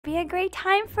be a great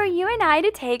time for you and I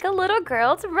to take a little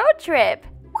girl's road trip.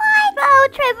 What?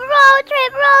 Road trip, road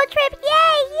trip, road trip.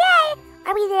 Yay, yay.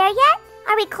 Are we there yet?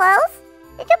 Are we close?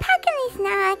 Did you pack any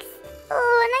snacks?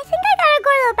 Oh, and I think I gotta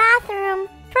go to the bathroom.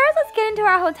 First, let's get into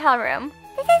our hotel room.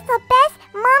 This is the best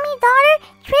mommy-daughter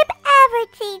trip ever,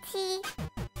 Titi.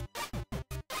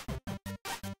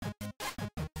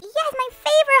 Yes, my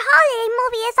favorite holiday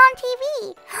movie is on TV.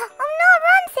 Oh no,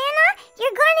 run, Santa!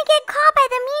 You're gonna get caught by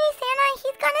the meanie Santa and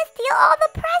he's gonna steal all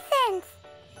the presents.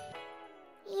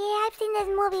 Yeah, I've seen this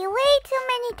movie way too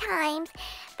many times,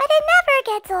 but it never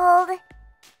gets old.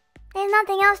 There's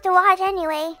nothing else to watch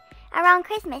anyway, around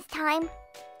Christmas time.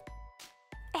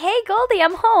 Hey Goldie,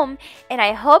 I'm home, and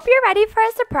I hope you're ready for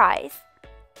a surprise.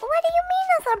 What do you mean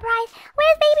a surprise?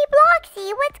 Where's baby Bloxy?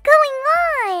 What's going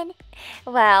on?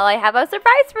 Well, I have a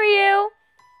surprise for you.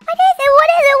 What is it? What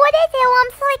is it? What is it? Oh,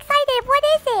 I'm so excited. What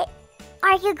is it?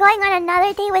 Are you going on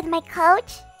another date with my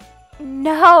coach?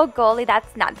 No, Goldie,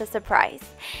 that's not the surprise.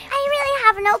 I really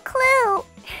have no clue.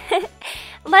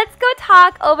 Let's go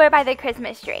talk over by the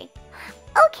Christmas tree.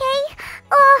 Okay.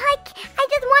 Oh, I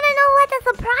just want to know what the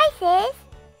surprise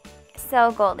is.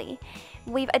 So, Goldie,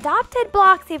 we've adopted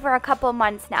Bloxy for a couple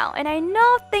months now, and I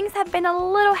know things have been a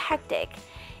little hectic.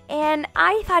 And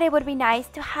I thought it would be nice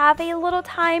to have a little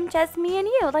time, just me and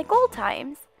you, like old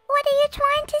times. What are you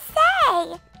trying to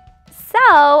say?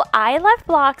 So, I left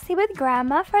Bloxy with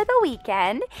Grandma for the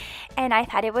weekend, and I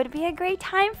thought it would be a great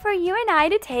time for you and I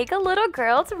to take a little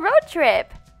girl's road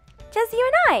trip. Just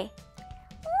you and I.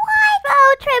 What?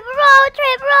 Road trip, road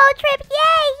trip, road trip.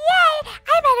 Yay, yay.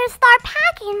 I better start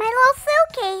packing my little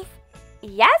suitcase.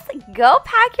 Yes, go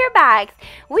pack your bags.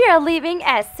 We are leaving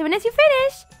as soon as you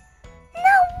finish.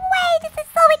 No way, this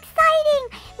is so exciting.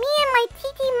 Me and my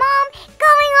Titi mom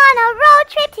going on a road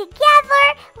trip together.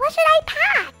 What should I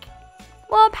pack?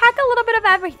 Well, pack a little bit of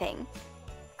everything.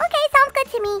 Okay, sounds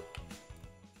good to me.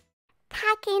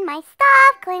 Packing my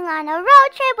stuff, going on a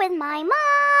road trip with my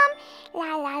mom.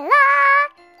 La la la.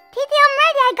 Titi, I'm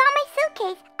ready. I got my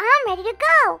suitcase. I'm ready to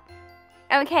go.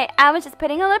 Okay, I was just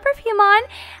putting a little perfume on.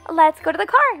 Let's go to the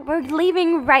car. We're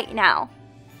leaving right now.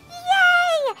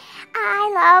 Yay! I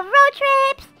love road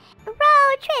trips.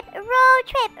 Road trip, road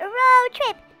trip, road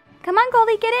trip. Come on,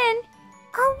 Goldie, get in.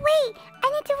 Oh, wait. I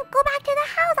need to go back to the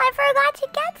house. I forgot to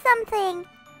get something.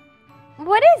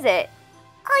 What is it?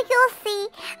 Oh, you'll see.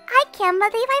 I can't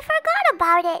believe I forgot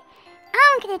about it.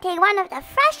 I'm going to take one of the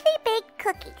freshly baked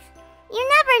cookies. You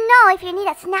never know if you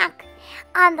need a snack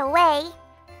on the way.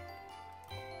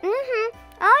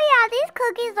 Oh, yeah, these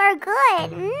cookies are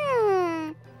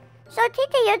good. So,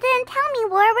 Titi, you didn't tell me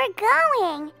where we're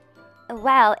going.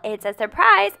 Well, it's a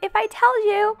surprise. If I tell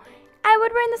you, I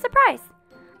would ruin the surprise.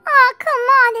 Oh, come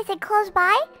on. Is it close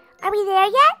by? Are we there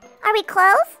yet? Are we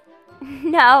close?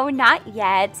 No, not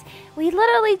yet. We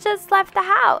literally just left the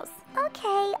house.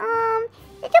 Okay,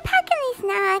 did you pack any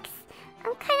snacks?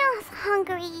 I'm kind of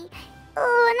hungry.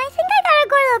 Oh, and I think I gotta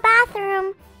go to the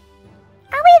bathroom.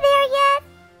 Are we there yet?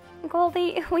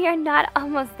 Goldie, we are not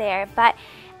almost there, but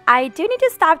I do need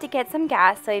to stop to get some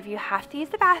gas, so if you have to use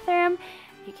the bathroom,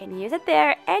 you can use it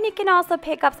there, and you can also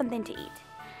pick up something to eat.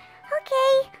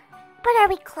 Okay, but are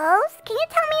we close? Can you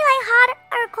tell me like hot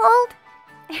or cold?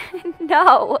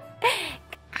 No.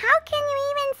 How can you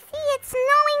even see? It's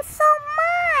snowing so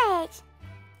much.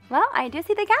 Well, I do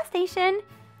see the gas station.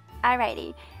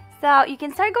 Alrighty, so you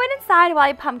can start going inside while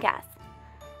I pump gas.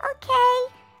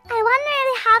 Okay. I wonder if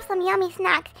they have some yummy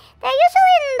snacks. They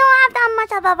usually don't have that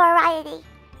much of a variety.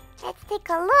 Let's take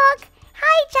a look.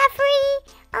 Hi,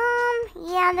 Jeffrey.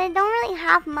 Yeah, they don't really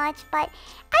have much, but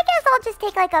I guess I'll just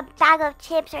take like a bag of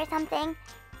chips or something.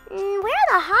 Where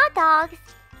are the hot dogs?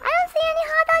 I don't see any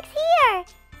hot dogs here.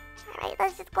 Alright,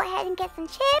 let's just go ahead and get some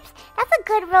chips. That's a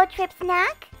good road trip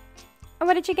snack.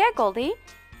 What did you get, Goldie?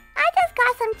 I just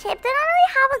got some chips. They don't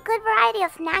really have a good variety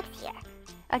of snacks here.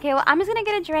 Okay, well, I'm just gonna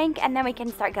get a drink and then we can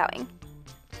start going.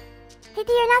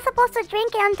 Titi, you're not supposed to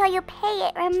drink it until you pay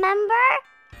it, remember?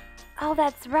 Oh,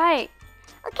 that's right.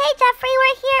 Okay, Jeffrey,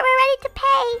 we're here. We're ready to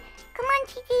pay. Come on,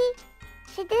 Titi.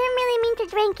 She didn't really mean to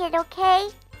drink it, okay?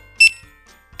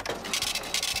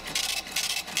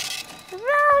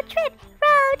 Road trip,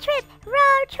 road trip,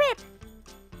 road trip.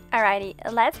 Alrighty,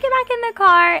 let's get back in the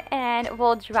car and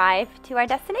we'll drive to our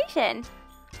destination.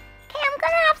 Okay, I'm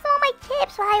gonna have some of my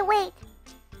chips while I wait.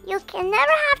 You can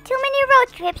never have too many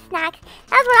road trip snacks.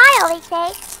 That's what I always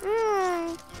say.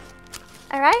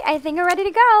 Alright, I think we're ready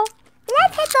to go.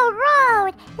 Let's hit the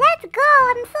road. Let's go.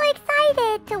 I'm so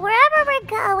excited to wherever we're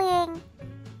going.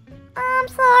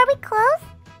 So are we close?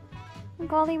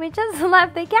 Goldie, we just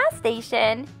left the gas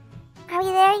station. Are we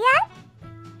there yet?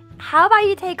 How about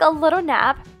you take a little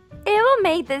nap will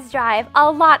make this drive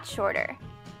a lot shorter.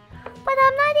 But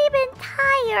I'm not even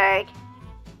tired.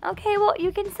 Okay, well,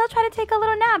 you can still try to take a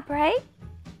little nap, right?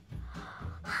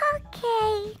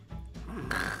 Okay.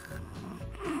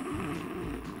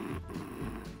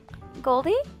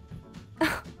 Goldie?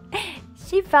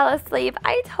 She fell asleep.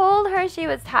 I told her she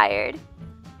was tired.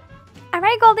 All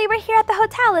right, Goldie, we're here at the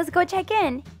hotel. Let's go check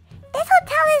in. This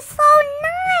hotel is so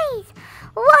nice.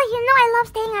 Whoa, you know I love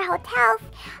staying at hotels.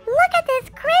 Look at this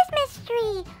Christmas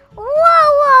tree. Whoa,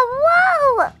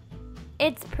 whoa, whoa.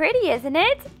 It's pretty, isn't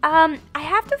it? I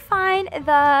have to find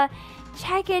the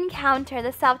check-in counter,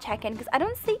 the self-check-in, because I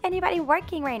don't see anybody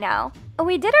working right now. Oh,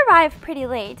 we did arrive pretty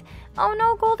late. Oh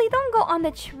no, Goldie, don't go on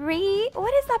the tree.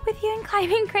 What is up with you and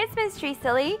climbing Christmas tree,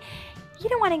 silly? You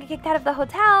don't want to get kicked out of the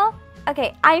hotel.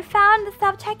 Okay, I found the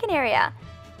self-check-in area.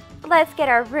 Let's get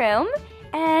our room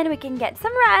and we can get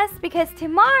some rest because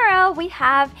tomorrow we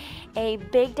have a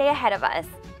big day ahead of us.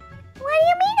 What do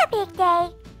you mean a big day?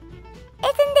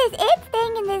 Isn't this it,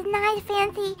 staying in this nice,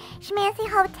 fancy, schmancy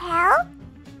hotel?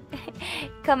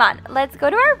 Come on, let's go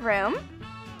to our room.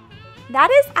 That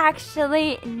is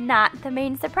actually not the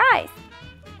main surprise.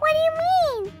 What do you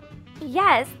mean?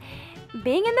 Yes,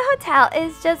 being in the hotel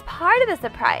is just part of the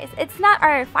surprise. It's not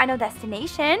our final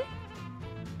destination.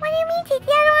 What do you mean,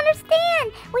 Titi? I don't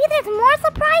understand. Wait, there's more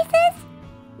surprises?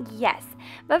 Yes,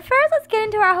 but first let's get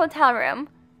into our hotel room.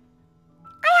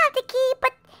 I have the key,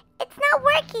 but it's not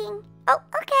working. Oh,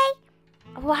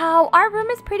 okay. Wow, our room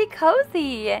is pretty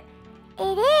cozy. It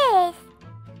is.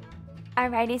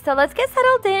 Alrighty, so let's get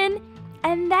settled in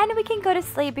and then we can go to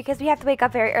sleep because we have to wake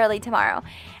up very early tomorrow.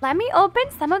 Let me open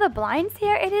some of the blinds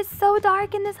here. It is so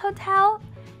dark in this hotel.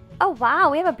 Oh wow,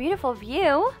 we have a beautiful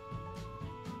view.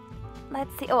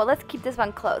 Let's see. Oh, let's keep this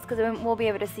one closed because we'll be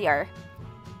able to see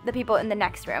the people in the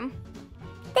next room.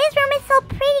 This room is so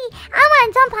pretty. I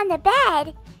want to jump on the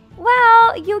bed.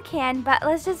 Well, you can, but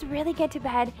let's just really get to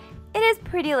bed. It is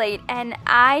pretty late and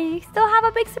I still have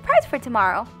a big surprise for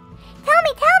tomorrow. Tell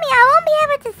me, I won't be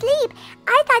able to sleep.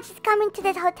 I thought just coming to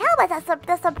this hotel was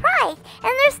the surprise, and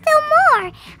there's still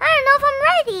more. I don't know if I'm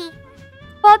ready.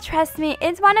 Well, trust me,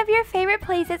 it's one of your favorite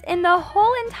places in the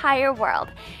whole entire world.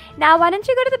 Now, why don't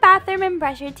you go to the bathroom and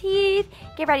brush your teeth,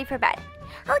 get ready for bed.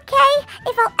 Okay,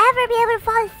 if I'll ever be able to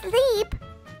fall asleep.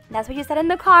 That's what you said in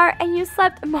the car, and you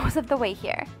slept most of the way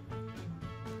here.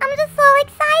 I'm just so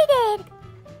excited.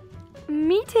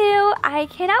 Me too. I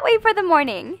cannot wait for the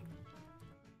morning.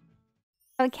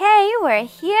 Okay, we're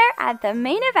here at the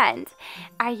main event.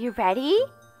 Are you ready?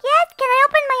 Yes, can I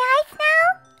open my eyes now?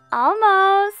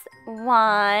 Almost.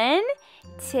 1,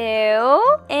 2,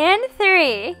 and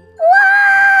 3.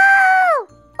 Whoa!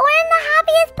 We're in the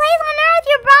happiest place on earth.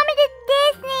 You brought me to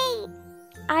Disney.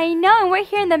 I know, and we're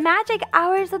here in the magic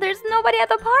hour, so there's nobody at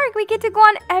the park. We get to go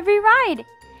on every ride.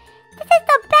 This is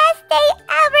the best day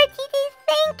ever, Titi.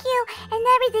 Thank you. And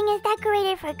everything is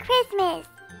decorated for Christmas.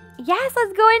 Yes,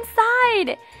 let's go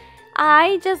inside.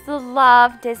 I just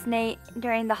love Disney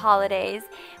during the holidays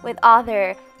with all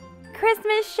their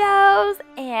Christmas shows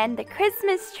and the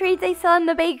Christmas treats they sell in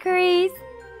the bakeries.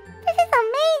 This is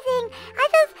amazing. I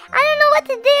don't know what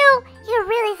to do. You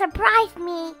really surprised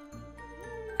me.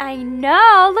 I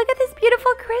know. Look at this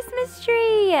beautiful Christmas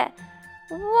tree.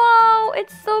 Whoa,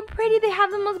 it's so pretty. They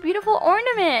have the most beautiful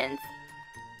ornaments.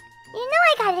 You know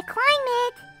I gotta climb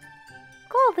it.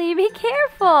 Goldie, be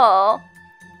careful.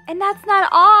 And that's not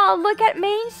all. Look at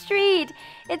Main Street.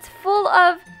 It's full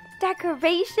of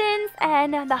decorations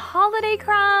and the holiday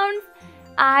crowns.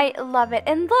 I love it.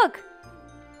 And look,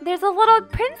 there's a little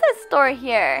princess store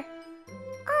here.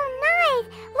 Oh,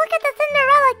 nice. Look at the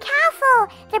Cinderella castle.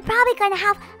 They're probably going to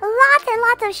have lots and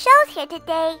lots of shows here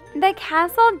today. The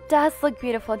castle does look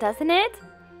beautiful, doesn't it?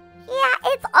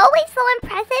 Yeah, it's always so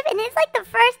impressive, and it's like the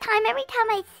first time every time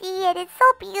I see it. It's so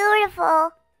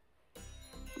beautiful.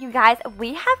 You guys,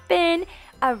 we have been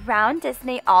around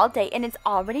Disney all day, and it's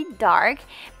already dark,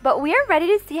 but we are ready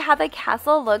to see how the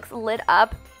castle looks lit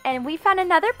up. And we found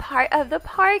another part of the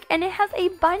park, and it has a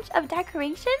bunch of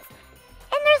decorations.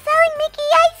 And they're selling Mickey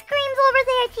ice creams over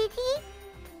there,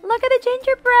 Titi. Look at the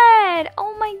gingerbread.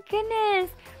 Oh my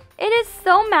goodness. It is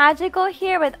so magical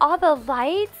here with all the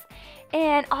lights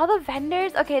and all the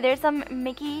vendors. Okay, there's some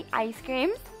Mickey ice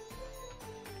creams.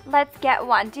 Let's get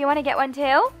one. Do you want to get one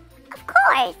too? Of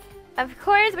course. Of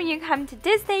course, when you come to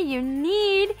Disney, you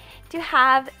need to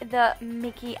have the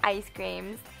Mickey ice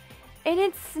creams. And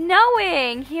it's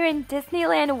snowing here in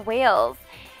Disneyland Wales.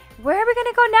 Where are we going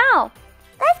to go now?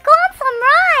 Let's go on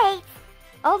some rides.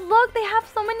 Oh, look, they have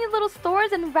so many little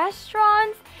stores and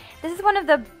restaurants. This is one of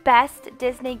the best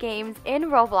Disney games in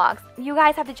Roblox. You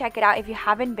guys have to check it out if you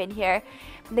haven't been here.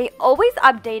 They always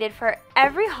update it for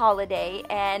every holiday,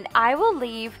 and I will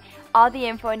leave all the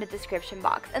info in the description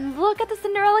box. And look at the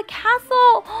Cinderella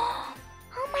castle!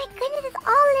 Oh my goodness, it's all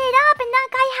lit up, and that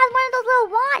guy has one of those little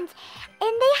wands.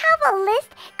 And they have a list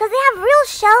because they have real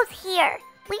shows here.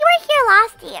 We were here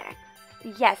last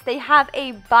year. Yes, they have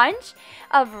a bunch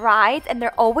of rides, and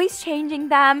they're always changing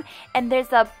them. And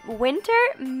there's a winter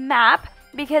map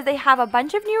because they have a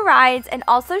bunch of new rides and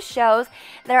also shows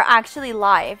that are actually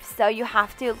live. So you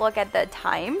have to look at the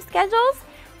time schedules,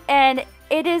 and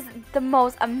it is the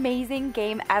most amazing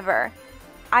game ever.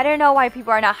 I don't know why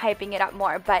people are not hyping it up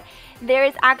more, but there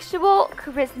is actual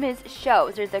Christmas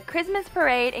shows. There's a Christmas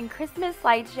parade and Christmas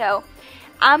light show.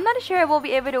 I'm not sure we'll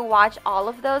be able to watch all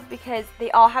of those because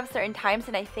they all have certain times,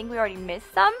 and I think we already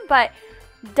missed some, but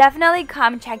definitely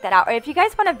come check that out. Or if you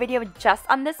guys want a video just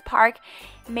on this park,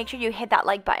 make sure you hit that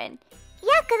like button.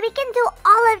 Yeah, because we can do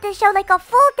all of the show like a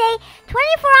full day,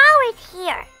 24 hours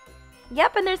here.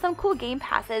 Yep, and there's some cool game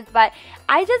passes, but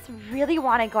I just really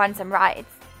want to go on some rides.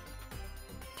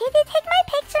 Did you take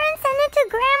my picture and send it to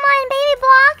Grandma and baby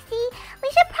Bloxy? We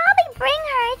should probably bring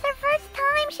her. It's her first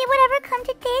time she would ever come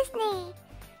to Disney.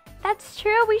 That's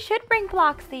true. We should bring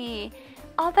Bloxy.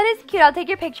 Oh, that is cute. I'll take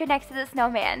your picture next to the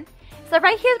snowman. So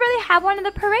right here is where they have one of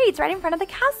the parades, right in front of the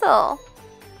castle.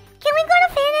 Can we go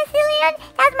to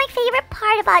Fantasyland? That's my favorite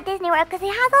part about Disney World because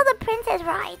it has all the princess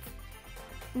rides.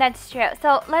 That's true.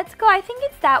 So let's go. I think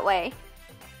it's that way.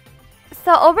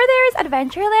 So over there is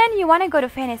Adventureland. You want to go to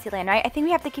Fantasyland, right? I think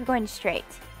we have to keep going straight.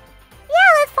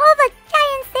 Yeah, let's follow the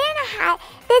giant Santa hat.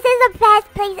 This is the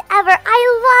best place ever.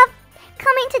 I love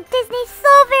coming to Disney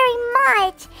so very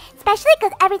much. Especially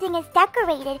because everything is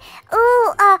decorated.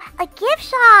 Ooh, a gift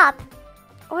shop.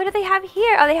 What do they have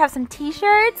here? Oh, they have some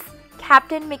t-shirts.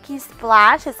 Captain Mickey's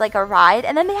Splash is like a ride.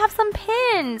 And then they have some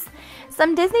pins.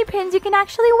 Some Disney pins you can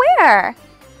actually wear.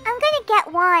 I'm gonna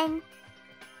get one.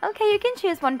 Okay, you can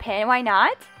choose one pin. Why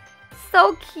not?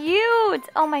 So cute.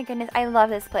 Oh my goodness, I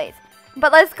love this place.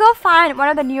 But let's go find one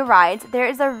of the new rides. There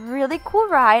is a really cool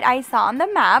ride I saw on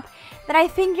the map that I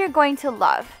think you're going to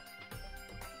love.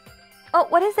 Oh,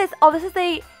 what is this? Oh, this is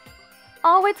a...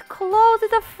 Oh, it's closed.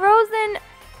 It's a Frozen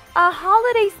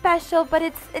holiday special, but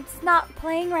it's not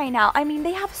playing right now. I mean,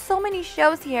 they have so many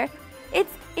shows here.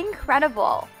 It's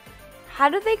incredible. How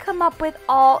do they come up with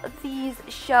all these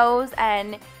shows,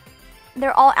 and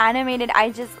they're all animated?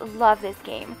 I just love this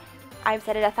game. I've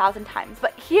said it 1,000 times.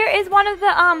 But here is one of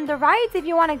the rides if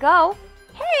you want to go.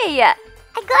 Hey! I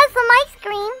got some ice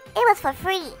cream. It was for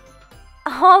free.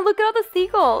 Oh, look at all the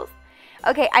seagulls.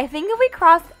 Okay, I think if we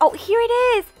cross... Oh, here it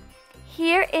is.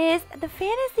 Here is the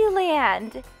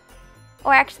Fantasyland.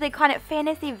 Or actually, they call it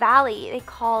Fantasy Valley. They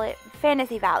call it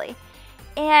Fantasy Valley.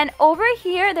 And over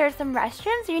here, there's some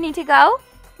restaurants you need to go.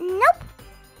 Nope.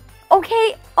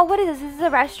 Okay. Oh, what is this? This is a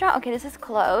restaurant? Okay, this is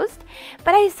closed.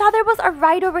 But I saw there was a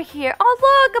ride over here. Oh,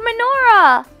 look, a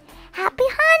menorah. Happy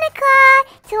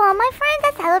Hanukkah to all my friends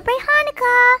that celebrate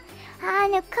Hanukkah.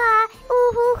 Hanukkah,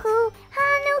 ooh hoo hoo,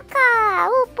 Hanukkah,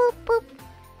 ooh boop boop.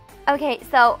 Okay,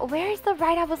 so where is the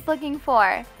ride I was looking for?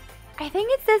 I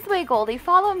think it's this way, Goldie.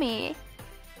 Follow me.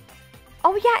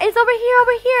 Oh yeah, it's over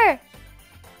here.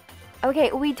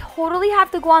 Okay, we totally have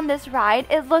to go on this ride.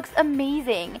 It looks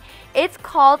amazing. It's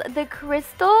called the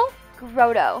Crystal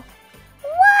Grotto.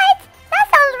 What? That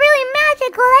sounds really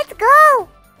magical. Let's go.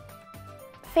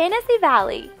 Fantasy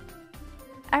Valley.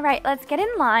 All right, let's get in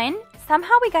line.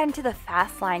 Somehow we got into the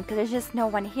fast line because there's just no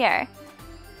one here.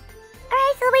 All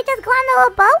right, so we just go on the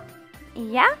little boat?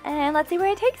 Yeah, and let's see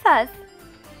where it takes us.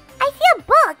 I see a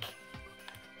book.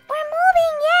 We're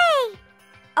moving, yay!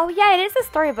 Oh yeah, it is a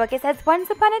storybook. It says Once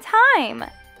Upon a Time.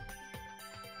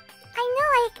 I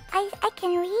know, I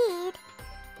can read.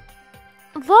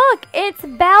 Look, it's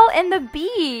Belle and the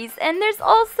Bees. And there's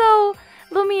also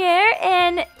Lumiere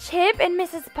and Chip and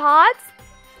Mrs. Potts.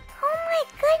 Oh my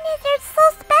goodness, they're so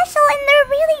special and they're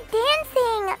really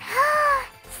dancing.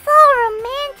 So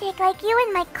romantic, like you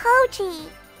and my Koji.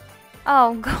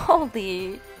 Oh,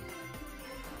 Goldie.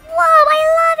 Whoa, I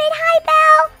love it. Hi,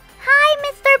 Belle. Hi,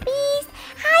 Mr. Beast.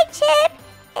 Hi, Chip.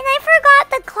 And I forgot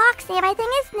the clock's name. I think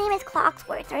his name is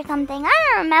Clocksworth or something.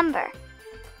 I don't remember.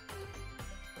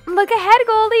 Look ahead,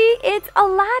 Goldie. It's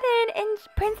Aladdin and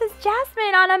Princess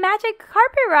Jasmine on a magic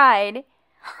carpet ride.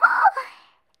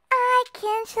 I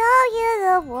can show you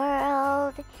the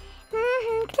world.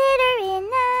 Glitter and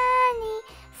honey.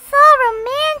 So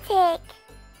romantic.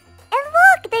 And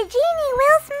look, the genie,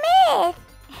 Will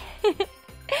Smith.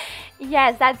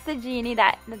 Yes, that's the genie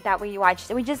that we watched.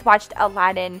 We just watched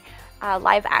Aladdin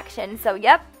live action. So,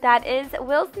 yep, that is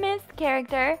Will Smith's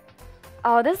character.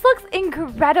 Oh, this looks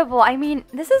incredible. I mean,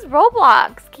 this is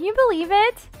Roblox. Can you believe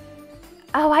it?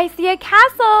 Oh, I see a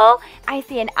castle. I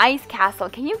see an ice castle.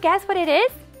 Can you guess what it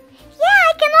is? Yeah,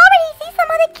 I can already see some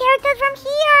of the characters from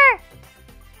here.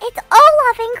 It's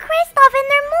Olaf and Kristoff, and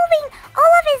they're moving.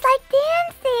 Olaf is like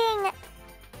dancing.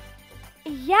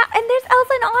 Yeah, and there's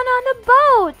Elsa and Anna on the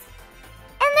boat.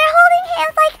 And they're holding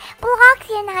hands like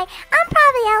Bloxy and I. I'm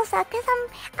probably Elsa because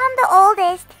I'm the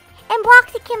oldest. And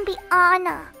Bloxy can be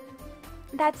Anna.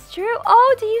 That's true.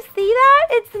 Oh, do you see that?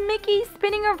 It's Mickey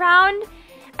spinning around.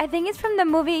 I think it's from the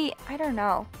movie, I don't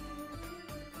know.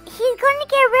 He's going to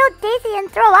get real dizzy and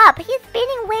throw up. He's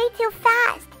spinning way too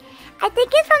fast. I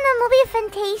think it's from the movie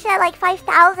Fantasia, like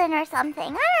 5000 or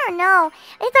something. I don't know.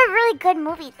 It's a really good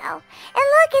movie, though. And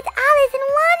look, it's Alice in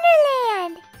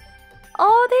Wonderland.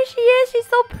 Oh, there she is. She's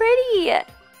so pretty.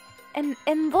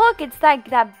 And look, it's like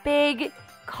that big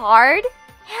card.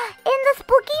 In the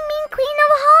spooky mean Queen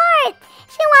of Hearts.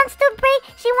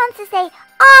 She wants to say,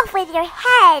 off with your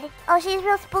head. Oh, she's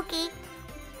real spooky.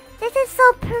 This is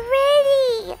so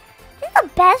pretty. This is the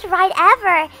best ride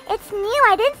ever. It's new.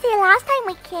 I didn't see it last time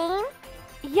we came.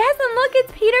 Yes, and look,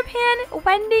 it's Peter Pan,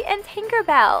 Wendy, and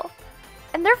Tinkerbell.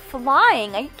 And they're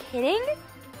flying. Are you kidding?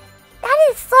 That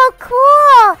is so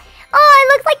cool. Oh, it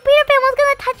looks like Peter Pan was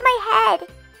going to touch my head.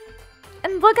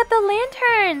 And look at the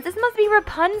lanterns. This must be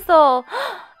Rapunzel.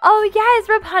 Oh, yes,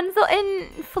 Rapunzel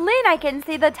and Flynn. I can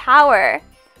see the tower.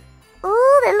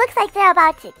 Ooh, it looks like they're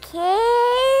about to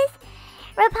kiss.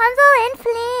 Rapunzel and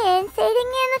Flynn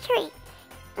sitting in the tree.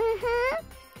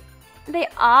 They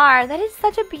are. That is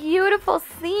such a beautiful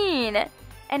scene.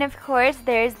 And of course,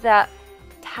 there's the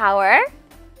tower.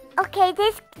 Okay,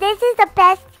 this is the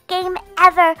best game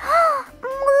ever.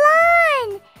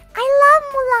 Mulan! I love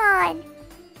Mulan.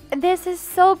 This is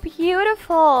so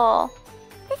beautiful.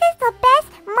 This is the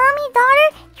best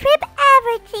mommy-daughter trip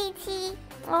ever, Titi.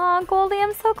 Oh, Goldie,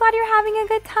 I'm so glad you're having a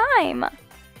good time.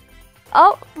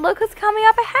 Oh, look who's coming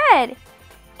up ahead.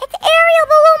 It's Ariel,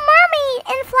 the little mermaid,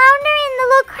 and Flounder and the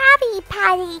little Krabby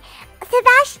Patty,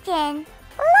 Sebastian.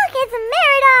 Look, it's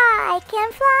Merida. I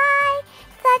can fly,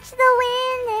 touch the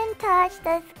wind and touch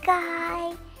the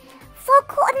sky. So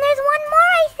cool. And there's one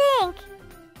more, I think.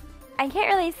 I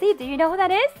can't really see. Do you know who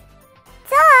that is?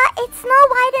 Duh, it's Snow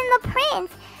White and the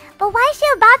Prince. But why is she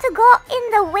about to go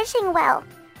in the wishing well?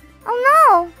 Oh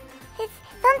no,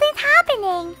 something's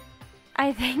happening.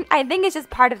 I think it's just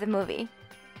part of the movie.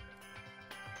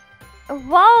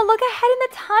 Whoa, look ahead in the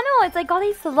tunnel. It's like all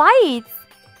these lights.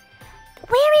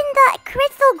 We're in the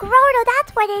Crystal Grotto,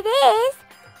 that's what it is.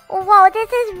 Whoa, this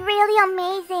is really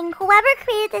amazing. Whoever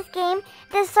created this game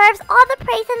deserves all the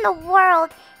praise in the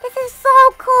world. This is so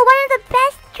cool. One of the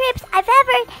best trips I've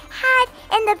ever had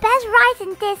and the best rides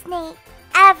in Disney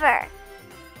ever.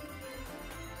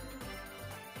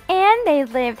 And they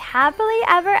lived happily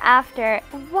ever after.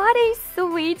 What a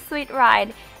sweet, sweet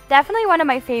ride. Definitely one of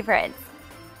my favorites.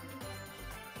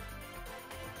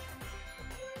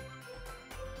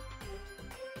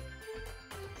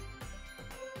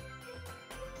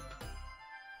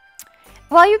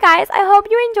 Well, you guys, I hope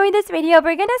you enjoyed this video.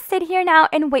 We're gonna sit here now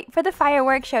and wait for the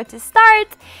fireworks show to start.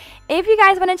 If you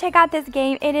guys want to check out this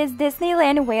game, it is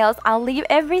Disneyland Wales. I'll leave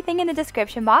everything in the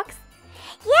description box.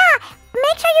 Yeah,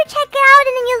 make sure you check it out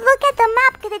and then you look at the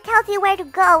map because it tells you where to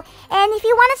go. And if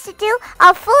you want us to do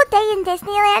a full day in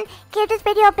Disneyland, give this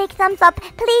video a big thumbs up.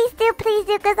 Please do,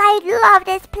 because I love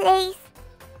this place.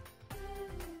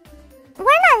 We're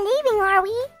not leaving, are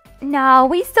we? No,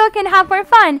 we still can have more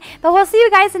fun. But we'll see you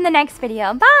guys in the next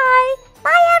video. Bye!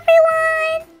 Bye, everyone!